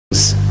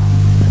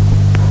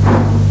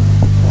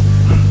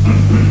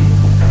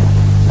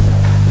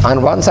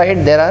On one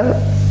side there are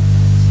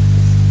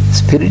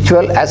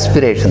spiritual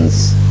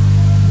aspirations.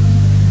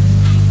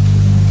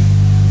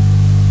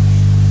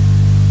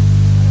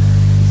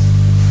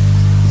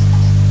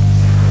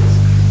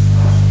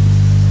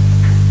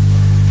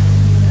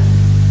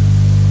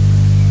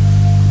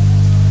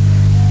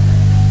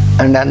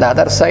 And on the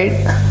other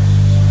side,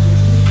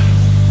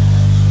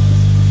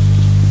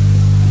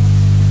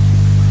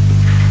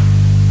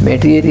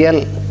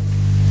 material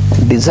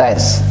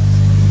desires.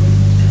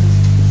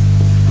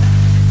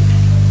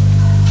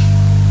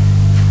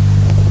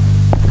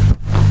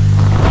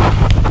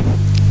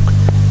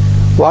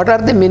 What are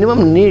the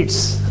minimum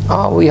needs?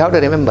 We have to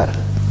remember.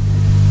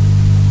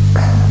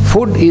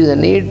 Food is a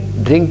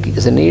need, drink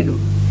is a need,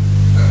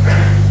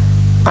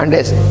 and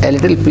a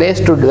little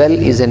place to dwell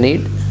is a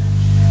need.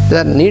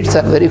 The needs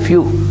are very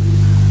few.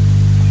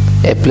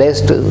 A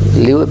place to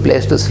live, a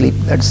place to sleep,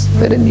 that's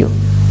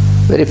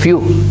very few.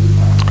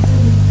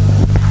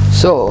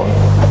 So,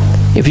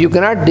 if you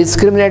cannot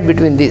discriminate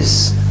between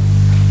this,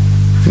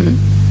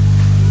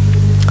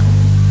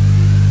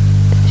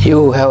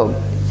 you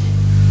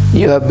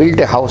have built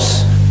a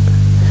house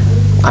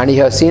and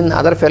you have seen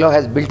other fellow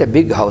has built a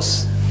big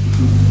house.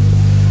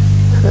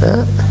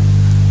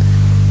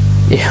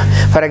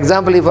 For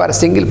example, if you are a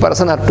single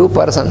person or two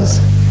persons,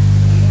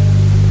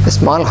 a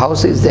small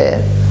house is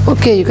there,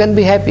 okay, you can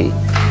be happy.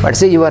 But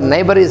say your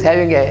neighbor is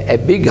having a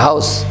big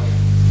house,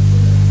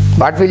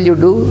 what will you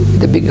do with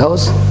the big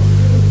house?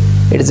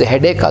 It is a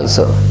headache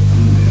also.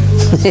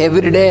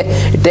 Every day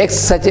it takes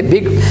such a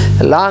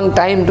long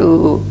time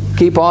to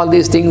keep all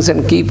these things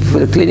and keep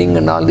cleaning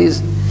and all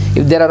these.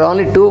 If there are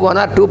only one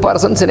or two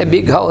persons in a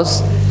big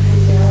house,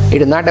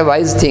 it is not a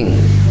wise thing.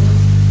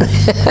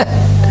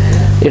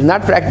 It is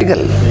not practical.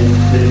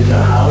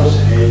 The house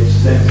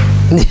hates them.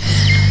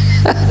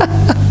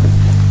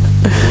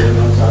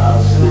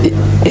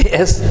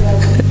 Yes.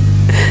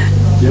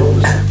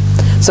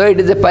 So it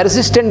is a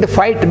persistent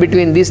fight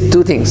between these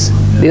two things.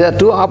 These are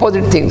two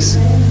opposite things: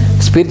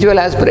 spiritual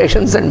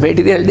aspirations and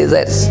material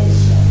desires.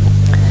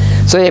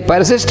 So a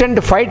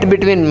persistent fight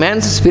between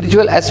man's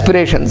spiritual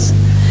aspirations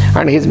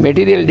and his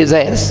material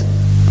desires,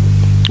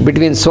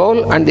 between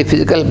soul and the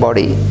physical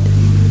body,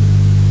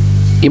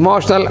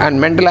 emotional and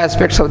mental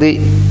aspects of the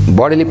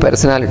bodily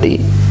personality,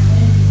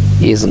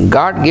 is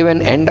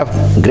God-given end of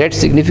great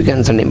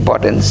significance and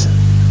importance,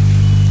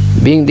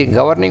 being the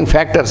governing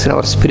factors in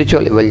our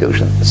spiritual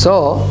evolution.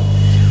 So,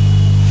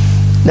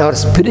 in our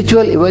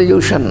spiritual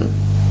evolution,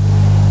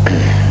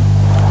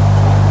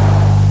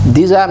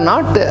 these are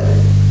not,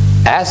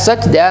 as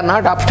such, they are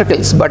not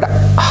obstacles, but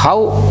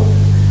how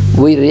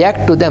we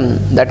react to them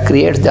that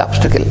creates the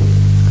obstacle.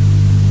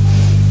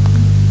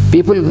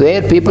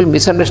 Where people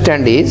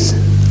misunderstand is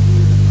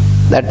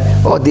that,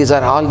 oh, these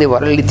are all the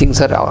worldly things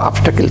are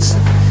obstacles.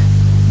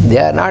 They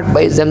are not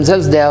by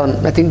themselves, they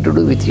have nothing to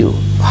do with you.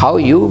 How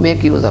you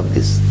make use of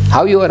this,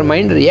 how your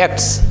mind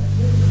reacts,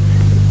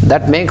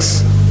 that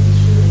makes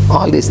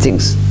all these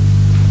things.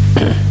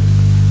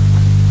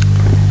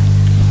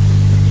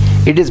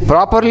 It is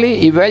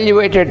properly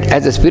evaluated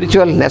as a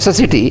spiritual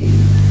necessity,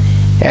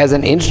 as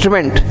an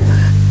instrument.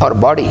 Our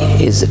body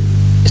is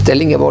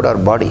telling about our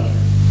body.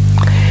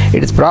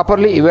 It is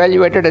properly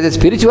evaluated as a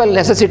spiritual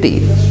necessity.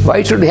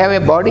 Why should we have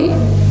a body?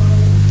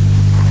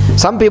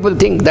 Some people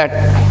think that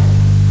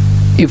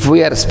if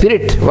we are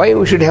spirit, why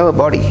we should have a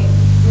body?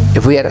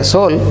 If we are a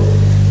soul,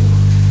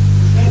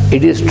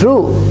 it is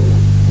true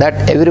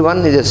that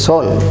everyone is a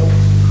soul,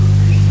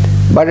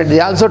 but it is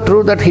also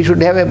true that he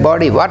should have a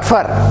body. What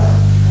for?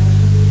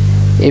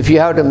 If you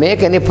have to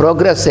make any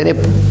progress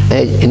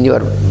in your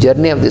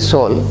journey of the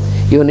soul,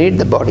 you need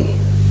the body.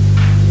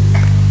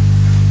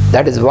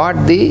 That is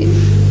what the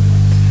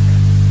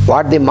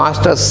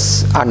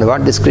masters and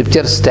what the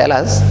scriptures tell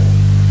us.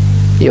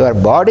 Your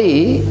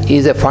body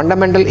is a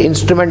fundamental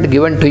instrument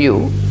given to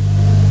you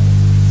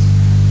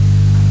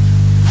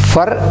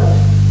for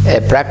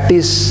a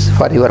practice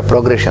for your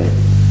progression,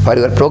 for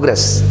your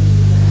progress.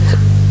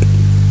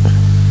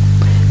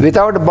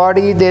 Without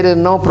body, there is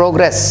no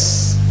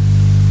progress.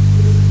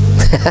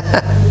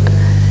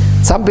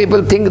 Some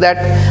people think that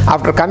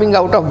after coming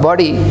out of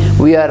body,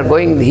 we are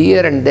going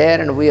here and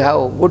there and we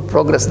have good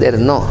progress. There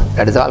is no,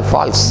 that is all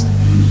false.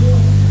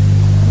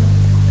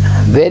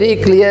 Very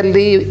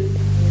clearly,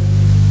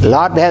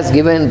 Lord has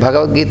given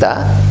Bhagavad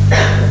Gita,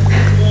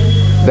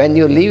 when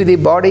you leave the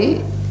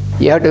body,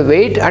 you have to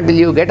wait until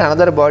you get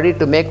another body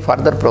to make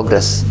further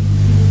progress.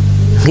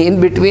 In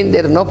between,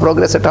 there is no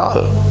progress at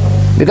all,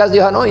 because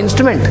you have no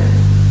instrument.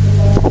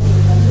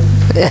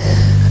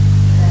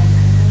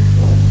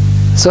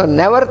 So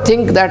never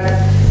think that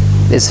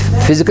this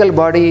physical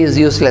body is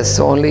useless,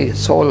 only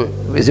soul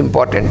is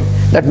important.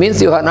 That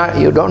means you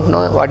don't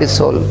know what is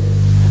soul.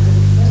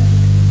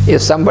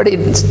 If somebody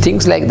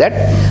thinks like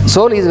that,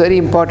 soul is very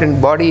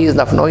important, body is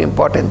of no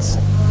importance.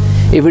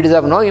 If it is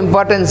of no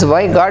importance,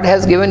 why God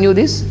has given you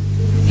this?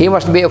 He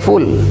must be a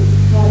fool.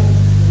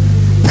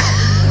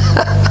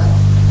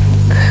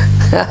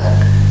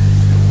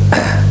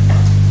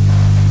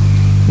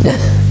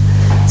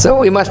 So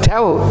we must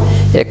have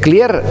a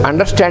clear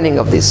understanding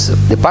of this,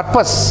 the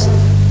purpose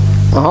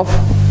of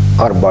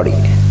our body.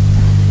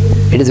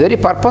 It is very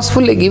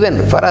purposefully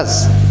given for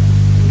us.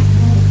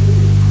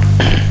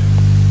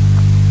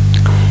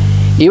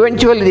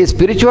 Eventually the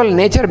spiritual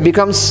nature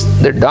becomes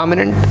the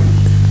dominant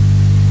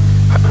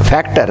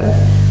factor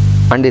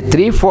and the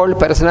threefold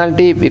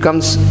personality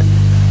becomes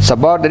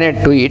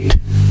subordinate to it,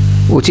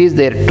 which is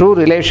their true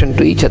relation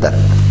to each other.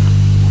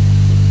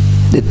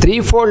 The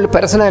threefold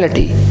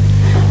personality.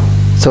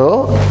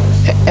 So,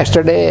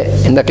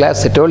 yesterday in the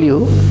class I told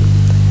you,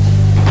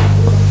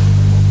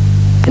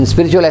 in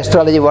spiritual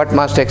astrology what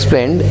Master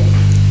explained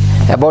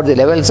about the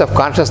levels of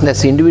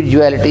consciousness,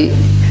 individuality,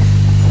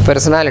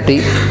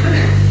 personality.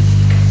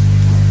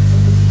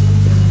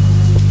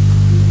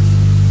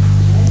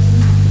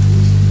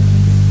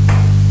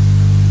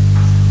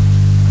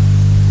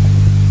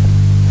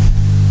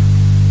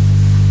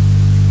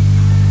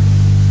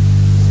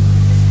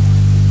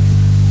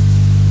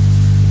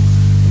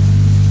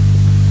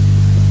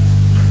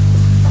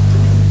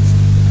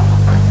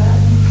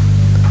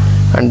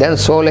 And then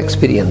soul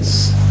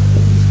experience.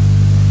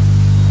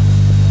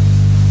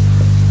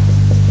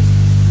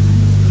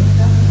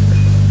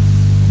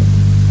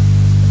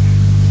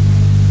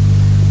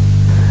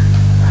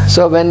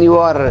 So when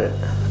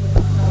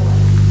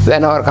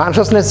our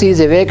consciousness is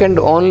awakened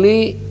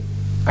only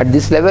at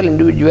this level,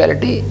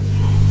 individuality,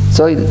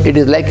 so it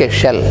is like a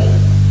shell.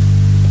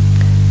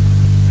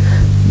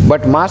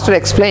 But Master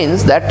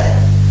explains that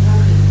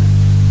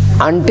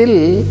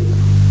until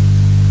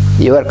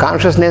your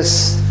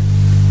consciousness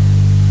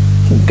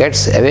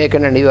gets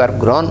awakened and you are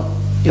grown.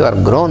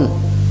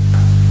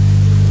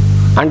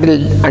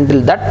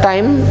 Until that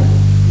time,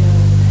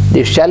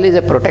 the shell is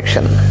a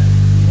protection.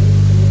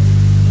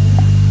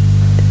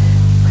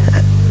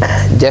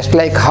 Just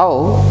like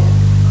how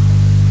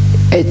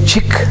a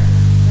chick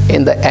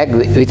in the egg,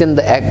 within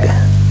the egg.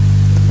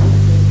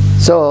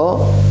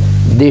 So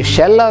the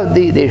shell of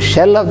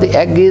the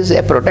egg is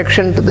a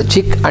protection to the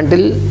chick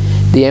until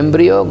the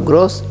embryo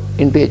grows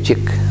into a chick.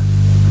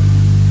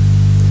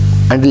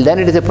 Until then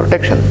it is a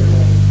protection.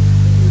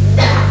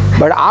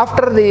 But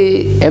after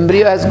the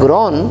embryo has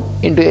grown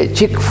into a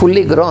chick,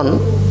 fully grown,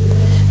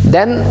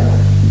 then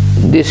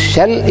this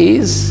shell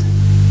is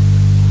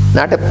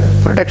not a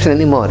protection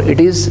anymore. It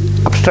is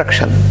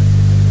obstruction.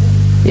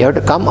 You have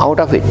to come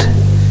out of it.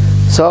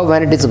 So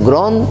when it is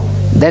grown,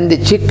 then the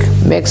chick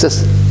makes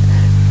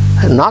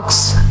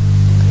knocks,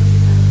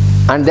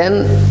 and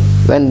then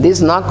when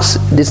this knock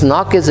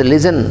is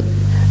listened,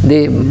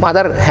 the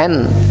mother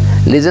hen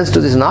listens to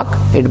this knock,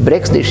 it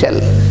breaks the shell.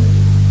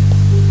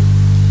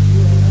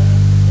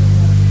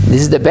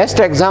 This is the best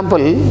example.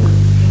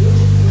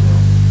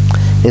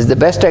 Is the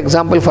best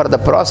example for the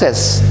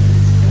process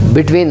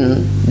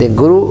between the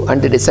guru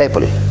and the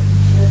disciple.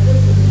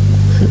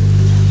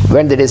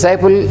 When the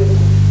disciple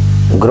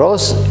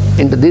grows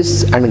into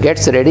this and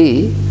gets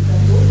ready,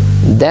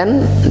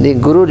 then the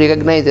guru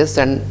recognizes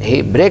and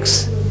he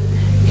breaks.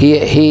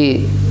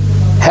 He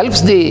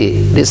helps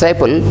the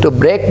disciple to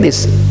break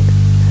these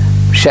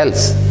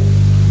shells.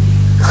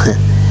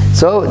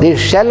 So the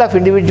shell of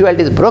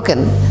individuality is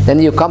broken, then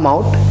you come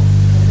out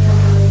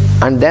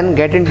and then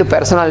get into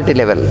personality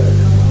level.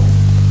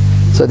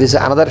 So this is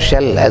another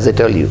shell, as I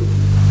told you.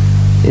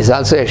 This is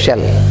also a shell.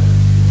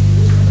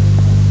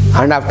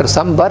 And after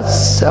some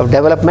births of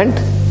development,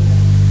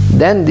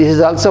 then this is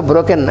also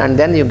broken and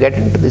then you get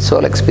into the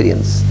soul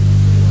experience.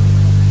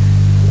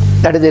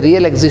 That is the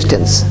real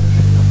existence.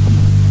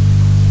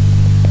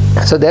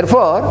 So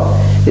therefore,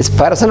 this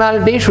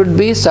personality should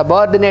be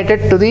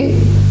subordinated to the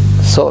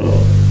soul.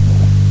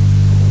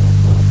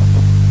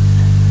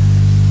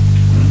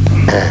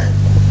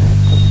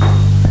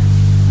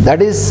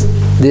 That is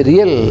the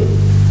real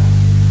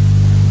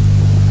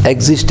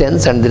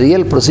existence and the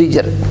real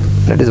procedure.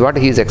 That is what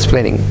he is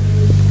explaining.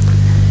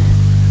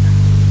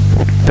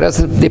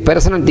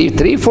 The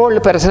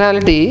threefold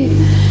personality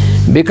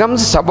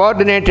becomes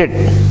subordinated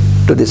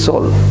to the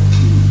soul,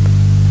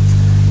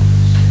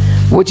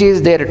 which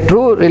is their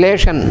true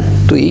relation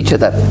to each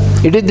other.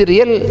 It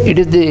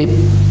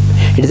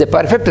is a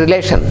perfect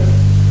relation.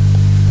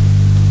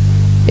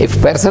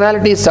 If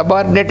personality is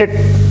subordinated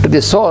to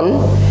the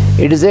soul,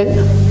 it is a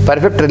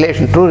perfect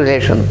relation, true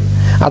relation.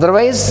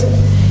 Otherwise,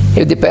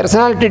 if the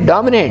personality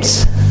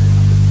dominates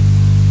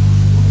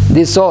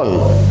the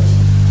soul,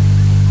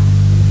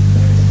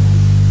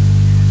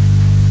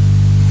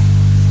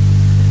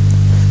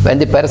 when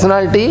the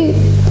personality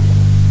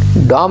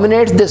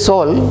dominates the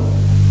soul,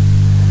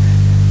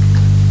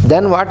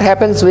 then what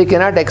happens? We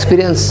cannot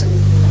experience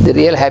the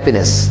real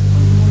happiness.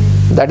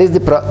 That is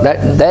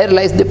there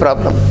lies the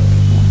problem.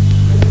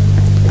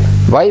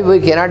 Why we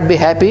cannot be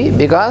happy?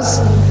 Because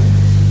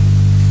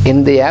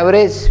in the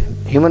average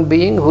human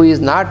being who has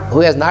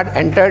not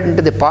entered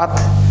into the path,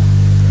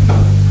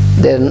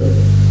 then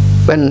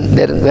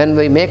when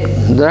we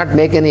do not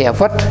make any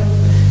effort,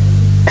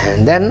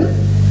 and then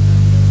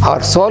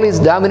our soul is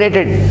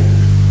dominated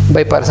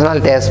by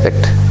personality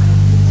aspect.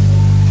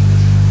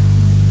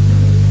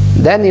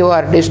 Then you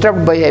are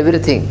disturbed by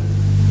everything.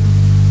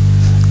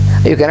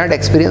 you cannot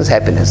experience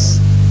happiness.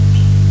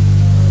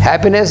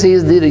 Happiness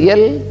is the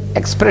real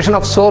expression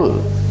of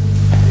soul.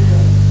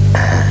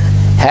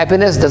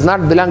 Happiness does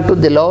not belong to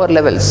the lower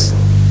levels.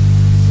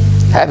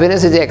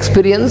 Happiness is the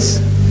experience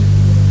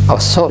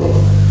of soul.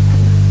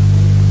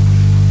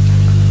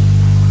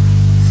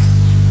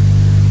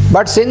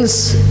 But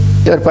since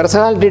your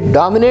personality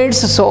dominates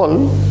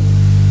soul,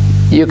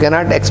 you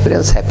cannot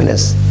experience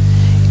happiness.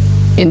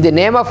 In the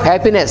name of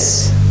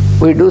happiness,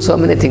 we do so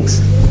many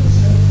things.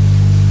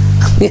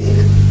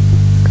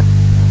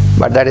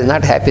 But that is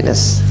not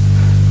happiness.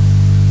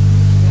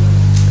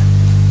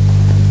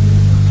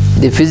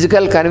 The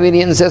physical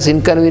conveniences,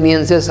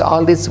 inconveniences,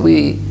 all this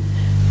we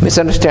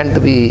misunderstand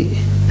to be.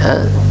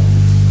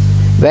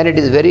 When it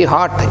is very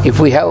hot, if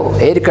we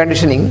have air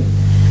conditioning,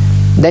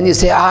 then you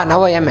say,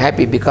 now I am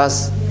happy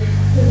because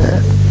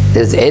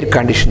there is air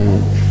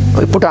conditioning.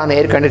 We put on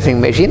air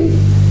conditioning machine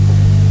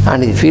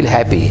and you feel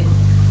happy.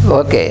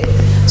 Okay.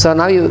 So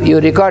now you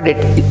record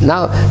it.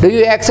 Now, do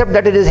you accept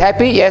that it is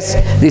happy? Yes,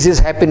 this is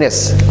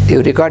happiness.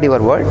 You record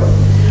your word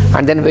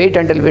and then wait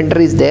until winter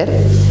is there.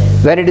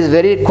 When it is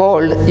very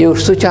cold, you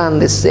switch on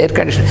this air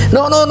conditioner.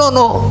 No.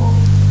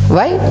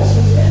 Why?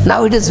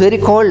 Now it is very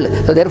cold.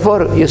 So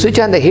therefore, you switch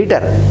on the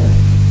heater.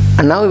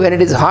 And now when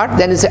it is hot,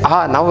 then you say,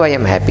 now I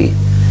am happy.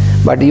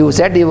 But you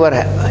said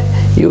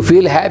you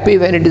feel happy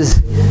when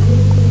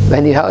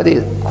you have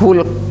the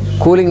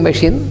cooling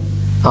machine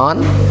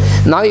on.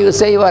 Now you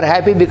say you are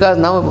happy because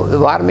now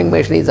warming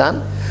machine is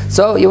on.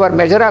 So your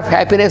measure of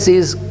happiness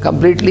is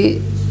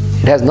completely,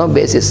 it has no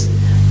basis.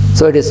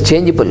 So it is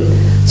changeable.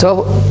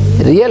 So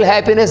real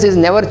happiness is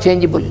never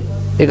changeable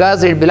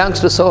because it belongs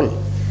to soul.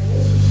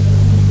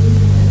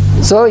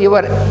 So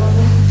your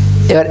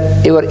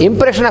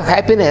impression of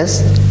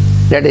happiness,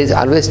 that is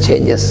always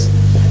changes.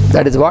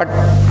 That is what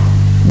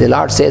the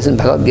Lord says in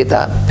Bhagavad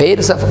Gita,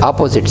 pairs of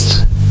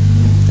opposites.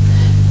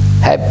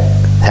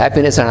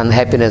 Happiness and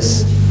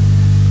unhappiness,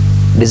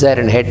 desire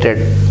and hatred,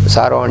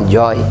 sorrow and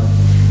joy.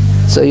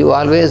 So you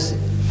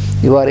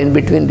are in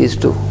between these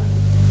two.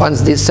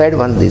 Once this side,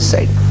 once this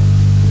side.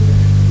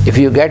 If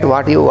you get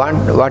what you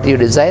want, what you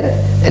desire,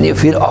 and you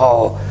feel,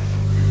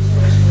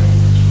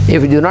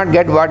 if you do not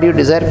get what you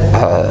desire,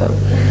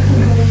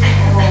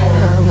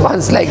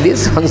 once like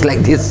this, once like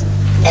this.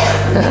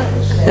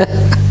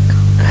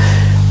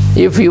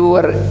 If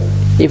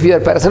your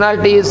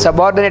personality is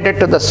subordinated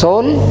to the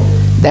soul,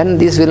 then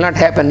this will not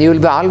happen. You will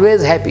be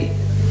always happy.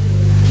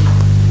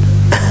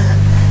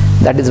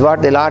 That is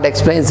what the Lord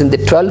explains in the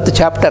 12th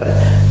chapter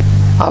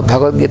of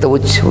Bhagavad Gita,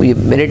 which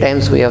many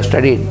times we have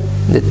studied.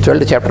 The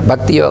 12th chapter,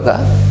 Bhakti Yoga.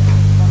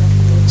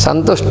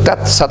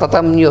 Santushtat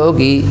satatam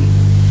yogi.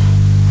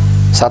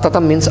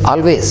 Satatam means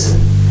always.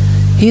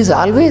 He is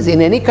always,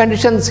 in any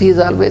conditions, he is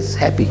always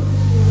happy.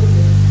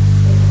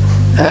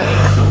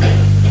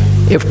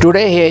 If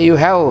today you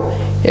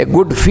have a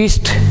good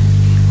feast,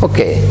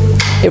 okay.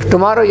 If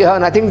tomorrow you have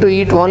nothing to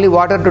eat, only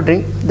water to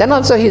drink, then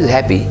also he is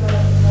happy.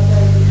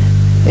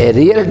 A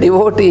real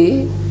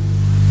devotee,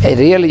 a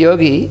real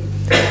yogi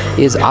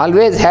is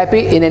always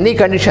happy in any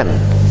condition.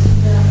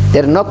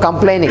 There is no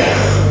complaining.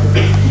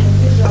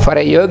 For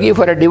a yogi,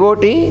 for a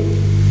devotee,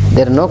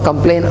 there is no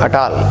complaint at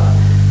all.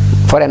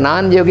 For a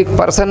non-yogic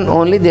person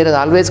only, there is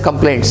always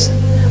complaints.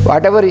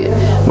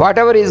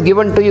 Whatever is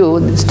given to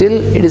you, still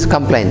it is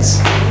complaints.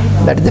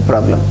 That is the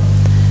problem.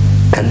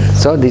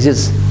 So this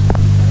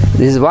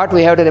is what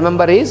we have to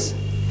remember is,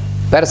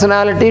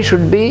 personality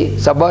should be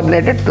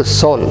subordinated to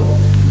soul.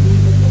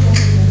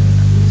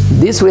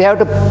 This we have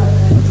to,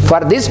 for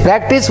this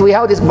practice we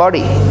have this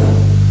body.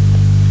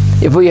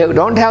 If we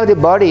don't have the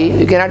body,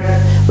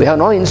 we have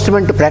no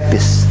instrument to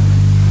practice.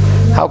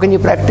 How can you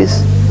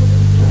practice?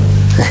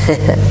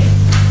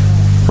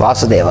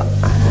 Vasudeva.